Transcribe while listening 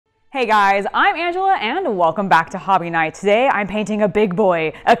Hey guys, I'm Angela and welcome back to Hobby Night. Today I'm painting a big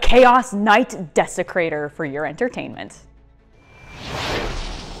boy, a Chaos Knight Desecrator for your entertainment.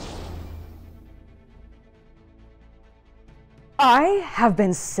 I have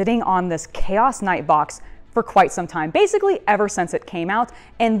been sitting on this Chaos Knight box for quite some time, basically ever since it came out,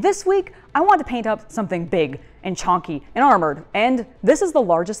 and this week I want to paint up something big and chonky and armored, and this is the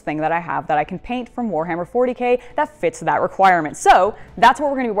largest thing that I have that I can paint from Warhammer 40k that fits that requirement. So that's what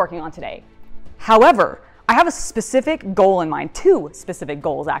we're going to be working on today. However, I have a specific goal in mind, two specific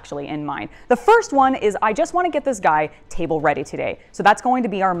goals actually in mind. The first one is I just want to get this guy table ready today. So that's going to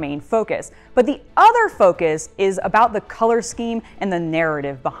be our main focus. But the other focus is about the color scheme and the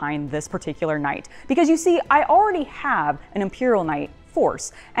narrative behind this particular knight. Because you see, I already have an Imperial Knight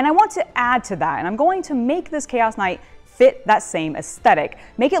force, and I want to add to that, and I'm going to make this Chaos Knight fit that same aesthetic.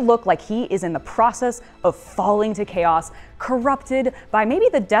 Make it look like he is in the process of falling to chaos, corrupted by maybe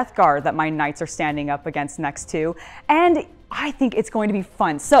the Death Guard that my knights are standing up against next to, and I think it's going to be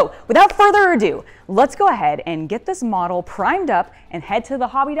fun. So without further ado, let's go ahead and get this model primed up and head to the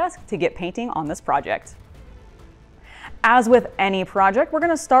hobby desk to get painting on this project. As with any project, we're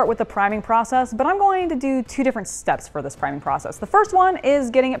going to start with the priming process, but I'm going to do two different steps for this priming process. The first one is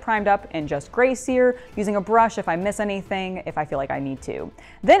getting it primed up in just Greyser, using a brush if I miss anything, if I feel like I need to.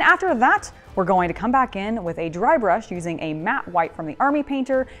 Then after that, we're going to come back in with a dry brush using a matte white from the Army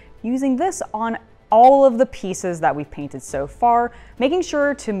Painter, using this on all of the pieces that we've painted so far, making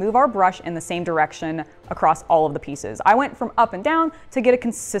sure to move our brush in the same direction across all of the pieces. I went from up and down to get a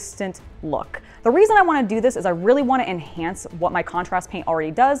consistent look. The reason I want to do this is I really want to enhance what my contrast paint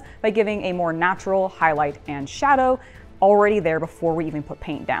already does by giving a more natural highlight and shadow already there before we even put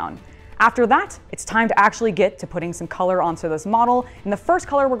paint down. After that, it's time to actually get to putting some color onto this model, and the first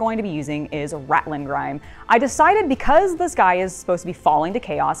color we're going to be using is Rattling Grime. I decided because this guy is supposed to be falling to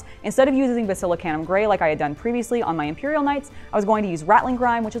chaos, instead of using Basilicanum Gray like I had done previously on my Imperial Knights, I was going to use Rattling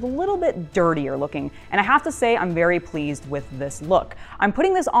Grime, which is a little bit dirtier looking, and I have to say I'm very pleased with this look. I'm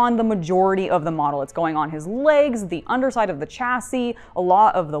putting this on the majority of the model. It's going on his legs, the underside of the chassis, a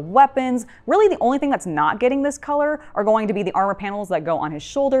lot of the weapons. Really the only thing that's not getting this color are going to be the armor panels that go on his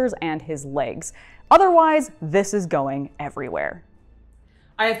shoulders and his legs. Otherwise, this is going everywhere.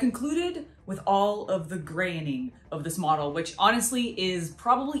 I have concluded with all of the graying of this model, which honestly is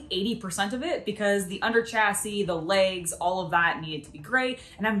probably 80% of it because the under chassis, the legs, all of that needed to be gray.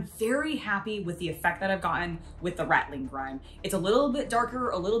 And I'm very happy with the effect that I've gotten with the Rattling Grime. It's a little bit darker,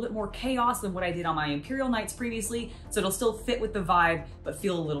 a little bit more chaos than what I did on my Imperial Knights previously. So it'll still fit with the vibe, but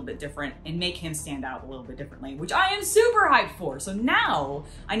feel a little bit different and make him stand out a little bit differently, which I am super hyped for. So now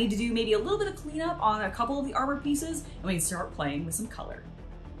I need to do maybe a little bit of cleanup on a couple of the armor pieces and we can start playing with some color.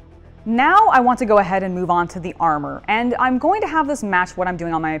 Now I want to go ahead and move on to the armor, and I'm going to have this match what I'm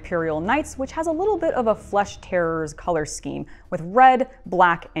doing on my Imperial Knights, which has a little bit of a Fleshthearer's color scheme with red,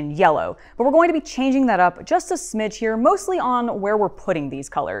 black, and yellow. But we're going to be changing that up just a smidge here, mostly on where we're putting these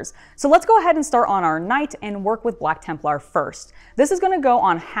colors. So let's go ahead and start on our Knight and work with Black Templar first. This is going to go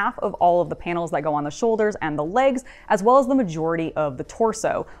on half of all of the panels that go on the shoulders and the legs, as well as the majority of the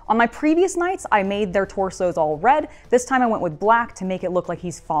torso. On my previous Knights, I made their torsos all red. This time I went with black to make it look like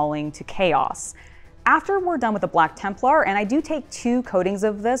he's falling to chaos. After we're done with the Black Templar, and I do take two coatings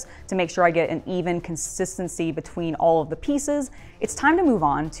of this to make sure I get an even consistency between all of the pieces, it's time to move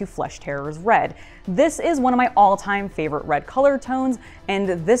on to Fleshthearer's red. This is one of my all-time favorite red color tones, and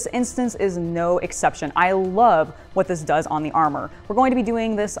this instance is no exception. I love what this does on the armor. We're going to be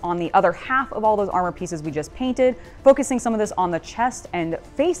doing this on the other half of all those armor pieces we just painted, focusing some of this on the chest and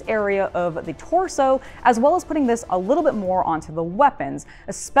face area of the torso, as well as putting this a little bit more onto the weapons,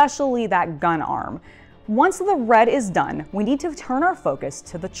 especially that gun arm. Once the red is done, we need to turn our focus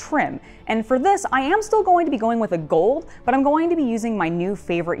to the trim. And for this, I am still going to be going with a gold, but I'm going to be using my new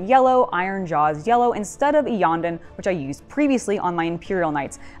favorite yellow, Ironjawz yellow, instead of Iyanden, which I used previously on my Imperial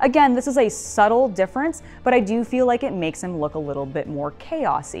Knights. Again, this is a subtle difference, but I do feel like it makes him look a little bit more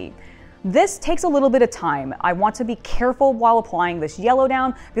chaosy. This takes a little bit of time. I want to be careful while applying this yellow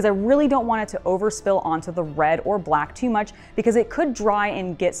down because I really don't want it to overspill onto the red or black too much because it could dry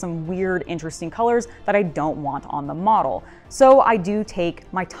and get some weird, interesting colors that I don't want on the model. So I do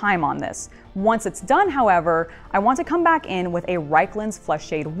take my time on this. Once it's done, however, I want to come back in with a Reikland's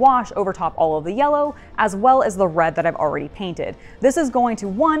Fleshshade wash over top all of the yellow, as well as the red that I've already painted. This is going to,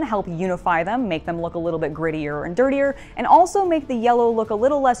 one, help unify them, make them look a little bit grittier and dirtier, and also make the yellow look a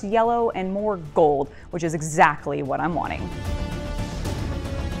little less yellow and more gold, which is exactly what I'm wanting.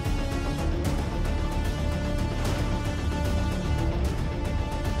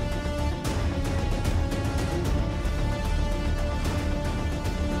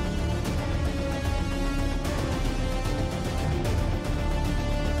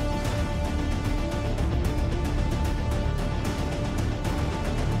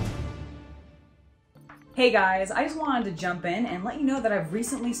 Hey guys, I just wanted to jump in and let you know that I've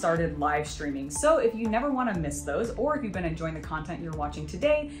recently started live streaming. So if you never want to miss those, or if you've been enjoying the content you're watching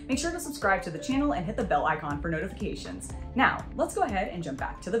today, make sure to subscribe to the channel and hit the bell icon for notifications. Now, let's go ahead and jump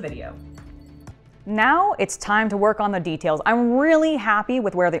back to the video. Now it's time to work on the details. I'm really happy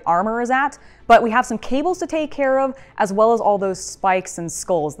with where the armor is at, but we have some cables to take care of, as well as all those spikes and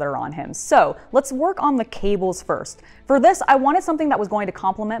skulls that are on him. So let's work on the cables first. For this, I wanted something that was going to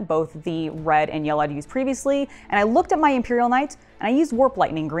complement both the red and yellow I'd used previously, and I looked at my Imperial Knight, and I used Warp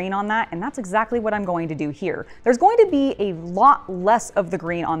Lightning green on that, and that's exactly what I'm going to do here. There's going to be a lot less of the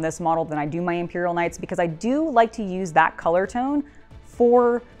green on this model than I do my Imperial Knights, because I do like to use that color tone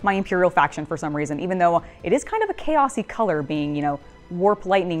for my Imperial faction for some reason, even though it is kind of a chaosy color being, you know, Warp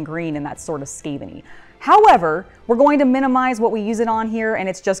Lightning green and that sort of Skaven-y. However, we're going to minimize what we use it on here, and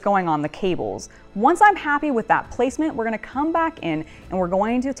it's just going on the cables. Once I'm happy with that placement, we're going to come back in and we're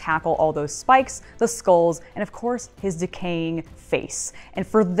going to tackle all those spikes, the skulls, and of course his decaying face. And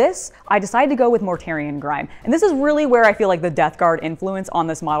for this, I decided to go with Mortarian Grime. And this is really where I feel like the Death Guard influence on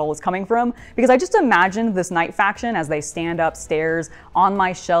this model is coming from, because I just imagined this Knight faction as they stand upstairs on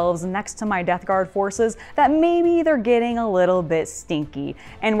my shelves next to my Death Guard forces, that maybe they're getting a little bit stinky.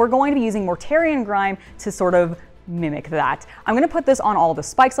 And we're going to be using Mortarian Grime to sort of mimic that. I'm going to put this on all the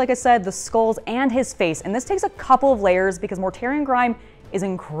spikes, like I said, the skulls, and his face. And this takes a couple of layers because Mortarian Grime is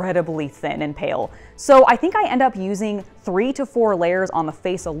incredibly thin and pale. So I think I end up using 3 to 4 layers on the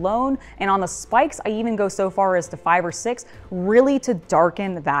face alone, and on the spikes I even go so far as to 5 or 6, really to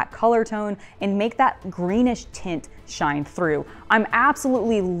darken that color tone and make that greenish tint shine through. I'm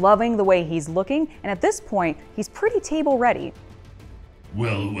absolutely loving the way he's looking, and at this point he's pretty table ready.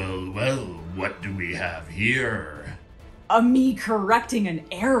 Well, what do we have here? Me correcting an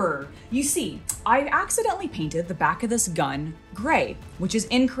error. You see, I accidentally painted the back of this gun gray, which is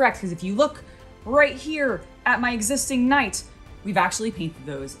incorrect because if you look right here at my existing knight, we've actually painted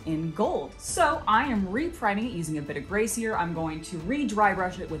those in gold. So I am repriming it using a bit of Greyser. I'm going to re-dry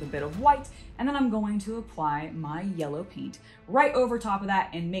brush it with a bit of white, and then I'm going to apply my yellow paint right over top of that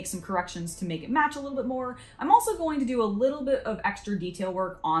and make some corrections to make it match a little bit more. I'm also going to do a little bit of extra detail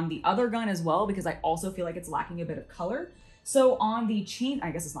work on the other gun as well, because I also feel like it's lacking a bit of color. So on the chain, I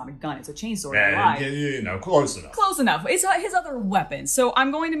guess it's not a gun, it's a chainsaw. You know, close enough. Close enough. It's his other weapon. So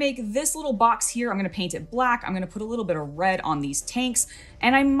I'm going to make this little box here. I'm going to paint it black. I'm going to put a little bit of red on these tanks.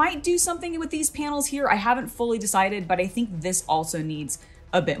 And I might do something with these panels here. I haven't fully decided, but I think this also needs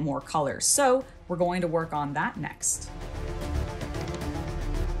a bit more color. So we're going to work on that next.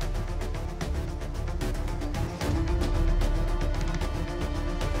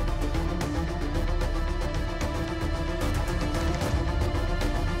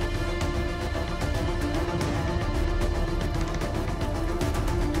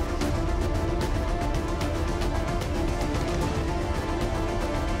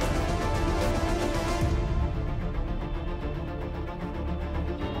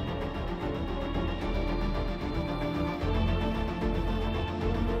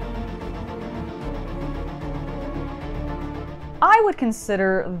 I would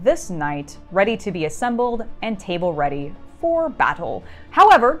consider this knight ready to be assembled and table ready for battle.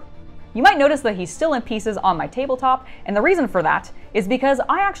 However, you might notice that he's still in pieces on my tabletop, and the reason for that is because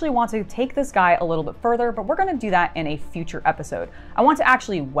I actually want to take this guy a little bit further, but we're going to do that in a future episode. I want to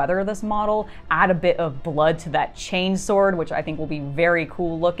actually weather this model, add a bit of blood to that chainsword, which I think will be very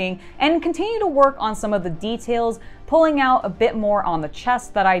cool looking, and continue to work on some of the details, pulling out a bit more on the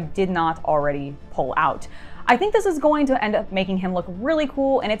chest that I did not already pull out. I think this is going to end up making him look really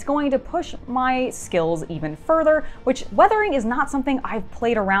cool, and it's going to push my skills even further, which weathering is not something I've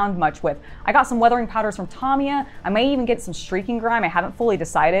played around much with. I got some weathering powders from Tamiya. I may even get some streaking grime. I haven't fully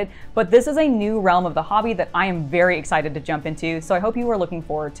decided, but this is a new realm of the hobby that I am very excited to jump into, so I hope you are looking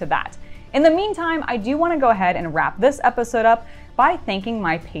forward to that. In the meantime, I do want to go ahead and wrap this episode up by thanking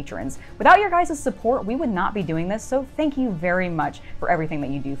my patrons. Without your guys' support, we would not be doing this, so thank you very much for everything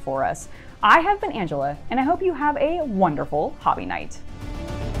that you do for us. I have been Angela, and I hope you have a wonderful hobby night.